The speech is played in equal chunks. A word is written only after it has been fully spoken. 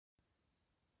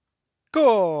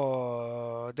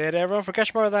Good day to everyone for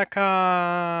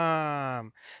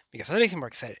CashMore.com because that makes me more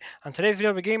excited. On today's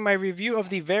video, I'll be giving my review of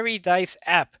the Verydice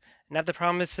app, an app that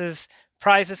promises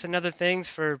prizes and other things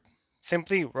for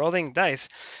simply rolling dice.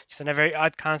 Just a very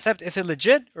odd concept. Is it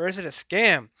legit or is it a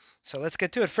scam? So let's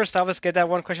get to it. First off, let's get that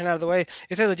one question out of the way.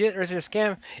 Is it legit or is it a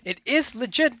scam? It is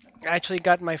legit. I actually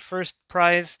got my first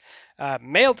prize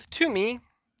mailed to me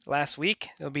last week.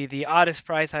 It'll be the oddest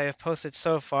prize I have posted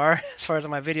so far as far as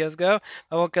my videos go.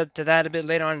 I will get to that a bit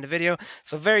later on in the video.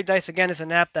 So Verydice, again, is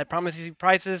an app that promises you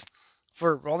prizes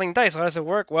for rolling dice. How does it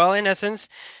work? Well, in essence,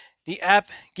 the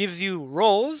app gives you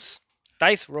rolls,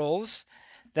 dice rolls,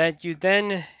 that you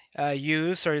then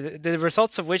use, or the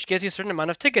results of which gives you a certain amount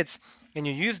of tickets. And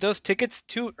you use those tickets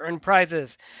to earn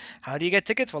prizes. How do you get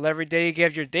tickets? Well, every day you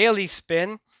give your daily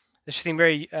spin. This should seem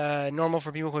very normal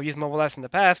for people who have used mobile apps in the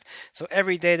past. So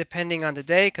every day, depending on the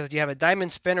day, because you have a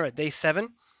diamond spin or a day 7.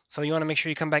 So you want to make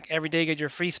sure you come back every day, get your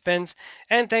free spins.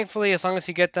 And thankfully, as long as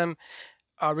you get them,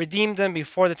 redeem them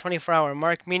before the 24-hour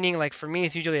mark, meaning like for me,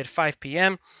 it's usually at 5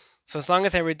 p.m. So as long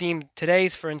as I redeem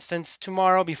today's, for instance,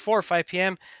 tomorrow before 5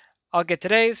 p.m., I'll get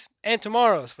today's and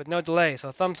tomorrow's with no delay.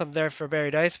 So thumbs up there for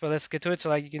Verydice. But let's get to it. So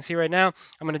like you can see right now,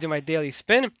 I'm going to do my daily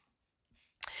spin.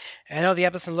 And I know the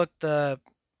app doesn't look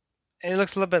it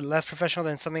looks a little bit less professional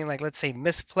than something like, let's say,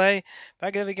 Misplay, but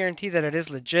I can give guarantee that it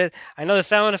is legit. I know the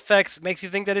sound effects makes you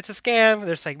think that it's a scam.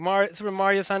 There's like Super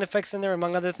Mario sound effects in there,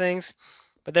 among other things.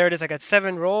 But there it is. I got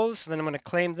 7 rolls, so then I'm going to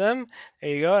claim them. There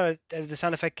you go. The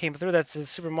sound effect came through. That's the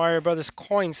Super Mario Brothers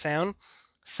coin sound.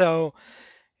 So,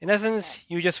 in essence,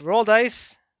 you just roll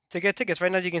dice to get tickets.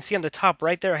 Right now, you can see on the top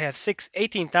right there, I have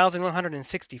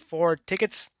 18,164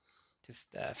 tickets.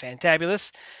 Just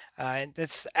fantabulous.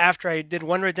 That's after I did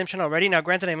one redemption already. Now,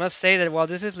 granted, I must say that while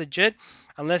this is legit,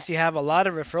 unless you have a lot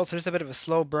of referrals, there's a bit of a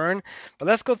slow burn. But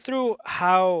let's go through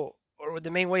how, or the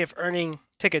main way of earning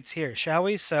tickets here, shall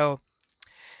we? So,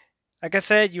 like I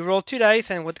said, you roll 2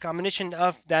 dice, and with the combination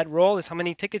of that roll is how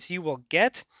many tickets you will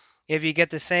get. If you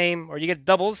get the same, or you get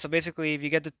doubles, so basically if you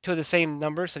get two of the same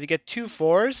number, so if you get 2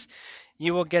 4s,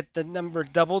 you will get the number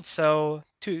doubled. So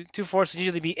two 4s would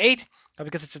usually be 8, but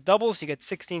because it's a doubles, you get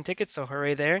 16 tickets, so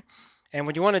hooray there. And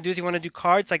what you want to do is you want to do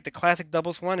cards like the classic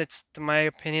doubles one. It's, to my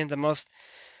opinion, the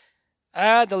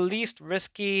least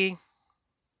risky.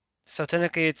 So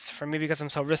technically it's for me because I'm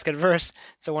so risk adverse.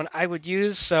 So one I would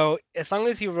use. So as long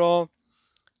as you roll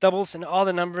doubles in all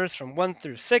the numbers from 1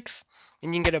 through 6,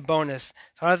 and you can get a bonus.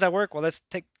 So how does that work? Well, let's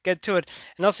get to it.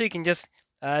 And also you can just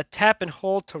tap and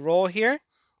hold to roll here,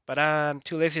 but I'm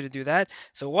too lazy to do that.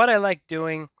 So what I like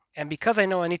doing, and because I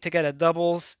know I need to get a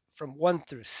doubles from 1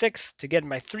 through 6 to get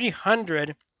my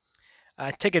 300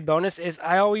 ticket bonus, is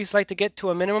I always like to get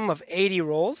to a minimum of 80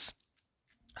 rolls.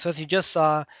 So as you just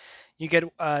saw, you get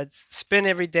spin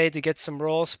every day to get some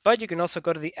rolls, but you can also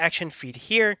go to the action feed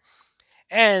here.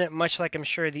 And much like I'm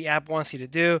sure the app wants you to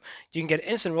do, you can get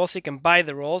instant rolls, so you can buy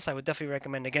the rolls. I would definitely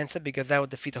recommend against it because that would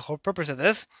defeat the whole purpose of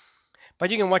this.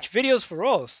 But you can watch videos for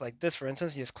rolls, like this, for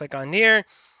instance. You just click on here, and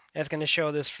it's going to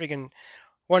show this freaking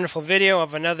wonderful video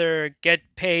of another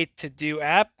get paid to do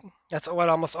app. That's what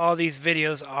almost all these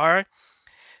videos are.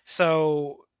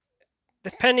 So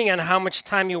depending on how much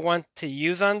time you want to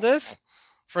use on this,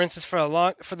 for instance, for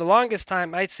the longest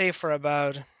time, I'd say for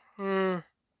about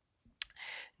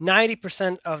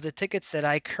 90% of the tickets that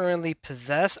I currently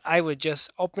possess, I would just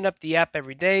open up the app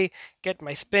every day, get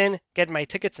my spin, get my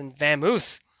tickets, and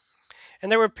vamoose.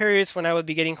 And there were periods when I would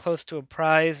be getting close to a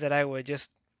prize that I would just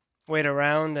wait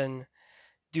around and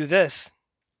do this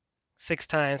 6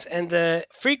 times. And the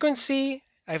frequency,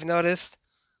 I've noticed,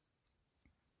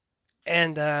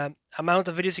 and amount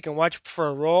of videos you can watch for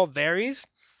a roll varies.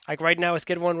 Like right now, it's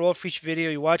get 1 roll for each video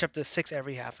you watch, up to 6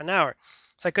 every half an hour.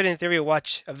 So I could, in theory,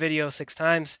 watch a video 6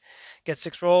 times, get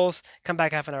 6 rolls, come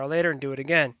back half an hour later and do it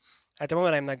again. At the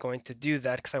moment, I'm not going to do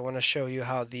that because I want to show you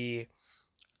how the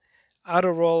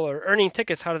auto roll or earning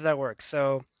tickets, how does that work?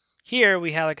 So here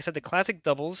we have, like I said, the classic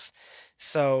doubles.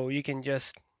 So you can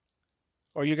just,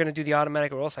 or you're going to do the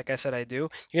automatic rolls like I said I do.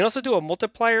 You can also do a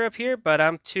multiplier up here, but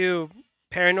I'm too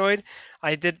paranoid.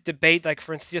 I did debate, like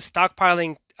for instance, just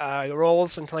stockpiling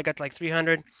rolls until I got like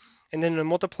 300. And then the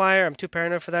multiplier, I'm too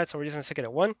paranoid for that, so we're just going to stick it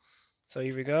at 1. So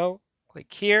here we go.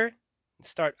 Click here and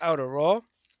start auto roll.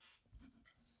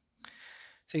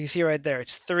 So you can see right there,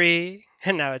 it's 3,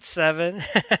 and now it's 7.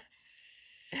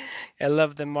 I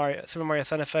love the Super Mario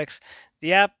sound effects.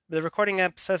 The recording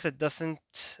app says it doesn't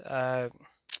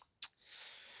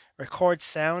record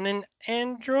sound in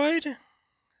Android,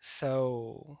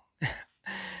 so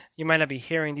you might not be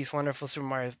hearing these wonderful Super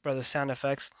Mario Brothers sound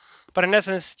effects. But in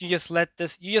essence, you just let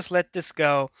this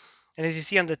go, And as you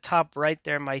see on the top right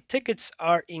there, my tickets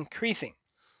are increasing.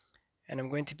 And I'm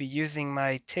going to be using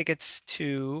my tickets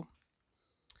to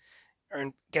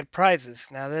get prizes.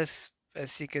 Now this,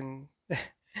 as you can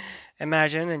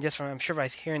imagine, and just from I'm sure by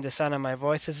hearing the sound of my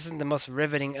voice, this isn't the most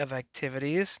riveting of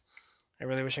activities. I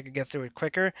really wish I could get through it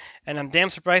quicker. And I'm damn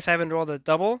surprised I haven't rolled a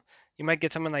double. You might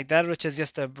get something like that, which is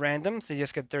just a random, so you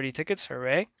just get 30 tickets,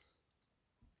 hooray.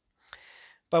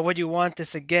 But what you want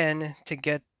is again to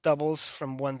get doubles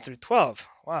from 1 through 12.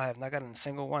 Wow, I have not gotten a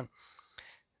single one.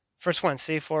 First one,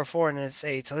 say 4, 4, and it's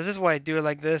 8. So this is why I do it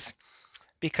like this,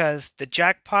 because the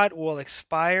jackpot will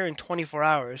expire in 24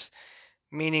 hours,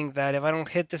 meaning that if I don't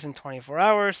hit this in 24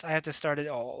 hours, I have to start it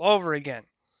all over again.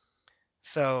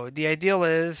 So the ideal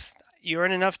is you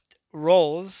earn enough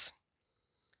rolls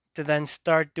to then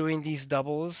start doing these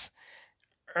doubles,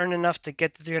 earn enough to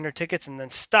get the 300 tickets, and then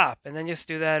stop. And then just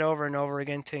do that over and over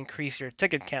again to increase your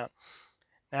ticket count.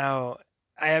 Now,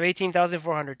 I have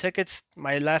 18,400 tickets.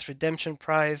 My last redemption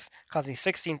prize cost me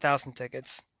 16,000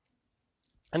 tickets.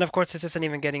 And of course, this isn't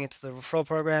even getting into the referral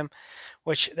program,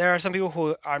 which there are some people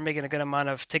who are making a good amount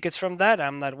of tickets from that.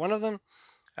 I'm not one of them.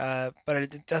 But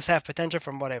it does have potential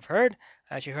from what I've heard.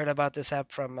 I actually heard about this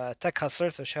app from Tech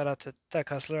Hustler, so shout out to Tech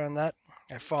Hustler on that.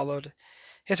 I followed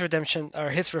his redemption or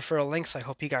his referral links. I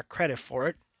hope he got credit for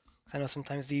it. I know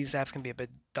sometimes these apps can be a bit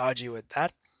dodgy with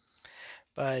that,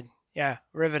 but yeah,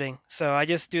 riveting. So I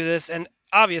just do this, and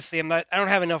obviously I don't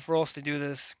have enough rolls to do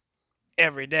this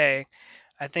every day.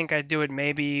 I think I do it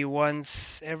maybe I'd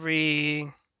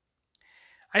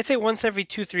say once every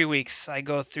 2-3 weeks. I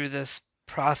go through this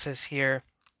process here.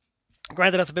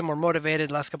 Granted, I was a bit more motivated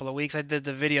the last couple of weeks. I did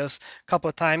the videos a couple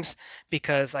of times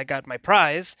because I got my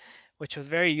prize, which was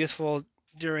very useful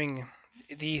during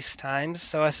these times.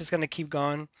 So I was just going to keep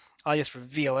going. I'll just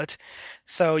reveal it.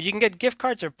 So you can get gift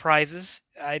cards or prizes.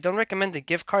 I don't recommend the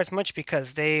gift cards much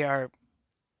because the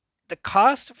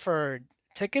cost for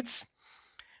tickets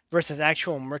versus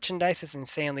actual merchandise is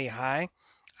insanely high.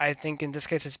 I think in this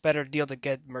case it's better deal to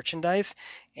get merchandise,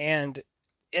 and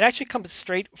it actually comes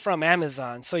straight from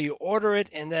Amazon. So you order it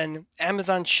and then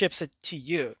Amazon ships it to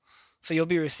you. So you'll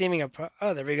be receiving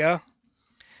oh, there we go.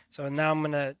 So now I'm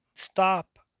gonna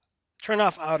turn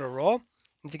off auto roll.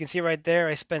 As you can see right there,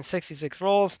 I spent 66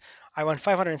 rolls. I won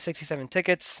 567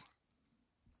 tickets.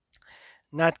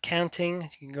 Not counting,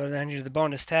 you can go down here to the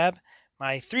bonus tab,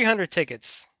 my 300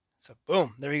 tickets. So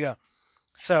boom, there we go.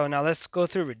 So now let's go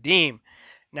through redeem.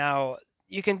 Now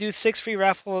you can do 6 free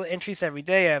raffle entries every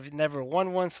day. I've never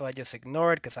won one, so I just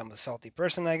ignore it because I'm a salty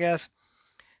person, I guess.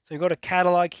 So you go to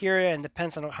catalog here, and it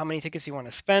depends on how many tickets you want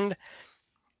to spend.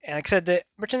 And like I said, the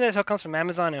merchandise all comes from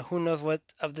Amazon, and who knows what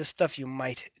of this stuff you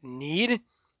might need.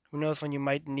 Who knows when you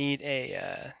might need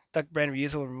a Duck Brand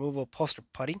reusable removable poster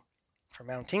putty for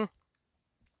mounting.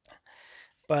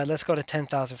 But let's go to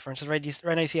 10,000 for instance.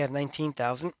 Right now you see I have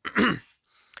 19,000.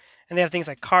 And they have things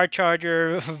like car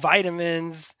charger,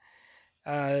 vitamins,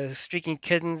 streaking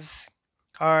kittens,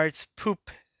 cards,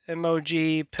 poop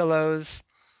emoji, pillows,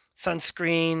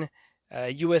 sunscreen,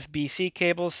 USB-C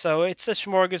cables. So it's a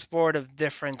smorgasbord of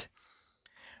different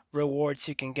rewards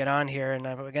you can get on here. And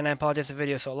again, I apologize the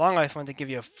video is so long. I just wanted to give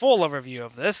you a full overview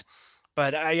of this.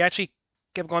 But I actually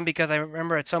kept going because I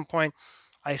remember at some point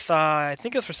I saw, I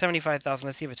think it was for 75,000.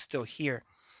 Let's see if it's still here.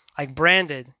 Like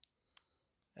branded.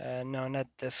 No, not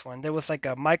this one. There was like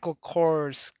a Michael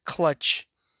Kors clutch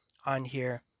on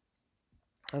here.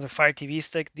 There's a Fire TV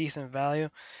stick, decent value.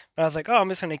 But I was like, oh, I'm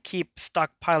just going to keep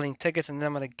stockpiling tickets and then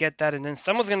I'm going to get that. And then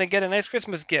someone's going to get a nice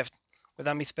Christmas gift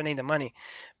without me spending the money.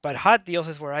 But Hot Deals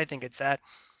is where I think it's at.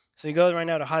 So you go right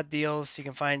now to Hot Deals. You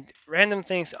can find random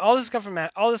things. All this comes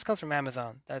from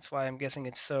Amazon. That's why I'm guessing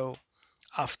it's so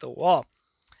off the wall.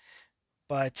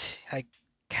 But I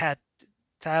had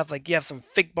to have you have some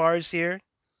fig bars here.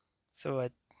 So a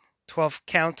 12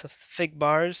 count of fig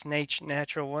bars,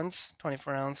 natural ones,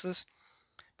 24 ounces.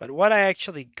 But what I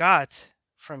actually got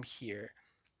from here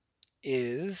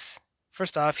is,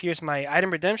 first off, here's my item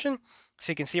redemption.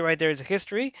 So you can see right there is a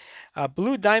history.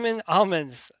 Blue Diamond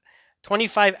Almonds,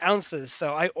 25 ounces.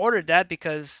 So I ordered that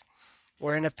because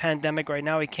we're in a pandemic right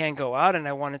now. We can't go out, and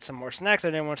I wanted some more snacks. I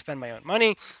didn't want to spend my own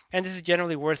money. And this is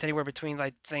generally worth anywhere between,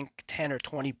 I think, 10 or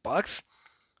 20 bucks.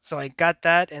 So I got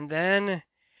that, and then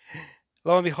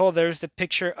lo and behold, there's the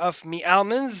picture of me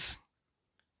almonds.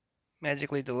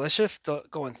 Magically delicious, still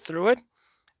going through it.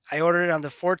 I ordered it on the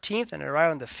 14th and it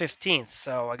arrived on the 15th.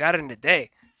 So I got it in a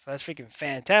day. So that's freaking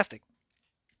fantastic.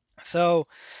 So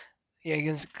yeah,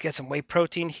 you can get some whey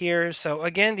protein here. So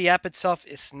again, the app itself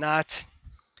is not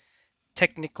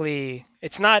technically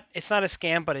it's not a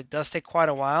scam, but it does take quite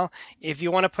a while. If you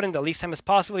want to put in the least time as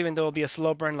possible, even though it'll be a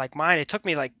slow burn like mine, it took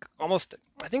me like almost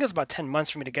I think it was about 10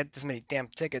 months for me to get this many damn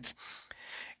tickets.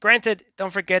 Granted, don't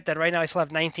forget that right now I still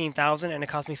have 19,000 and it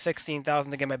cost me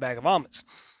 16,000 to get my bag of almonds.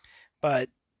 But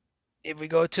if we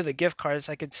go to the gift cards,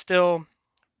 I could still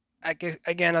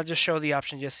again, I'll just show the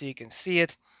option just so you can see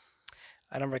it.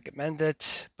 I don't recommend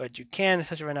it, but you can,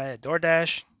 especially right now at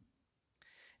DoorDash.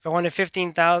 If I wanted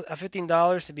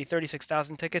 $15 to be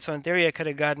 36,000 tickets, so in theory I could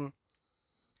have gotten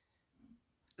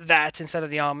that instead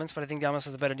of the almonds, but I think the almonds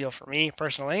is a better deal for me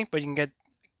personally. But you can get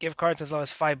gift cards as low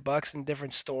as $5 in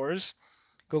different stores.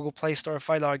 Google Play Store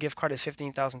 $5 gift card is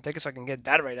 15,000 tickets, so I can get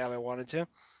that right now if I wanted to.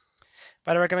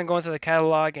 But I recommend going to the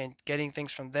catalog and getting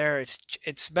things from there.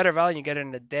 It's better value. You get it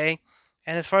in a day.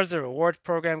 And as far as the reward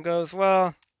program goes,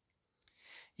 well,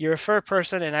 you refer a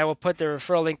person, and I will put the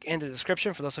referral link in the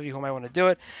description for those of you who might want to do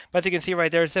it. But as you can see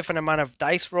right there, it's a different amount of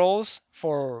dice rolls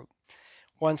for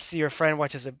once your friend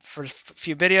watches the first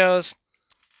few videos,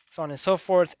 so on and so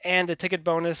forth. And the ticket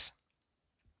bonus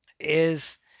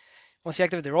is once you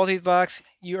activate the royalties box,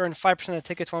 you earn 5% of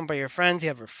tickets won by your friends you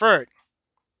have referred.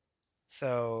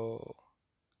 So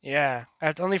yeah, I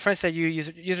have only friends that you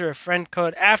use a friend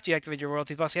code after you activate your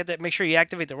royalties box. You have to make sure you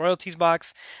activate the royalties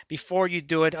box before you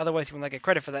do it. Otherwise, you will not get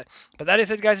credit for that. But that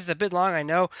is it, guys. It's a bit long, I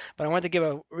know, but I wanted to give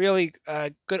a really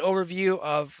good overview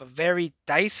of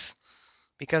Verydice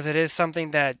because it is something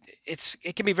that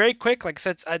it can be very quick. Like I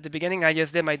said at the beginning, I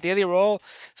just did my daily roll,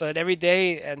 so that every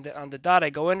day and on the dot I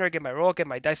go in there, get my roll, get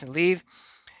my dice, and leave.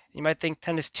 You might think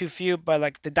 10 is too few, but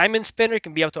like the diamond spinner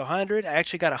can be up to 100. I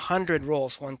actually got 100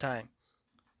 rolls one time.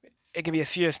 It can be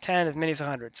as few as 10, as many as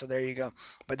 100. So there you go.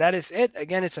 But that is it.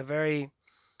 Again, it's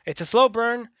a slow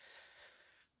burn,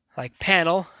 like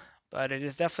panel, but it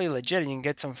is definitely legit, and you can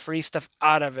get some free stuff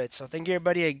out of it. So thank you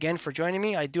everybody again for joining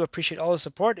me. I do appreciate all the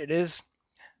support. It is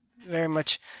very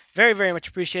much, very, very much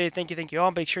appreciated. Thank you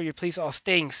all. Make sure you're please all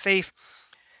staying safe,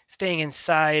 staying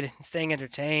inside, staying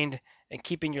entertained, and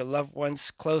keeping your loved ones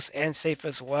close and safe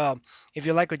as well. If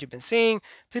you like what you've been seeing,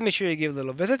 please make sure you give a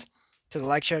little visit to the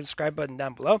like, share, and subscribe button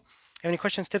down below. Have any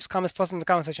questions, tips, comments, post in the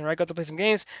comment section, right? Go to play some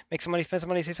games, make some money, spend some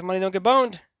money, save some money, don't get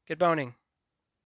boned. Get boning.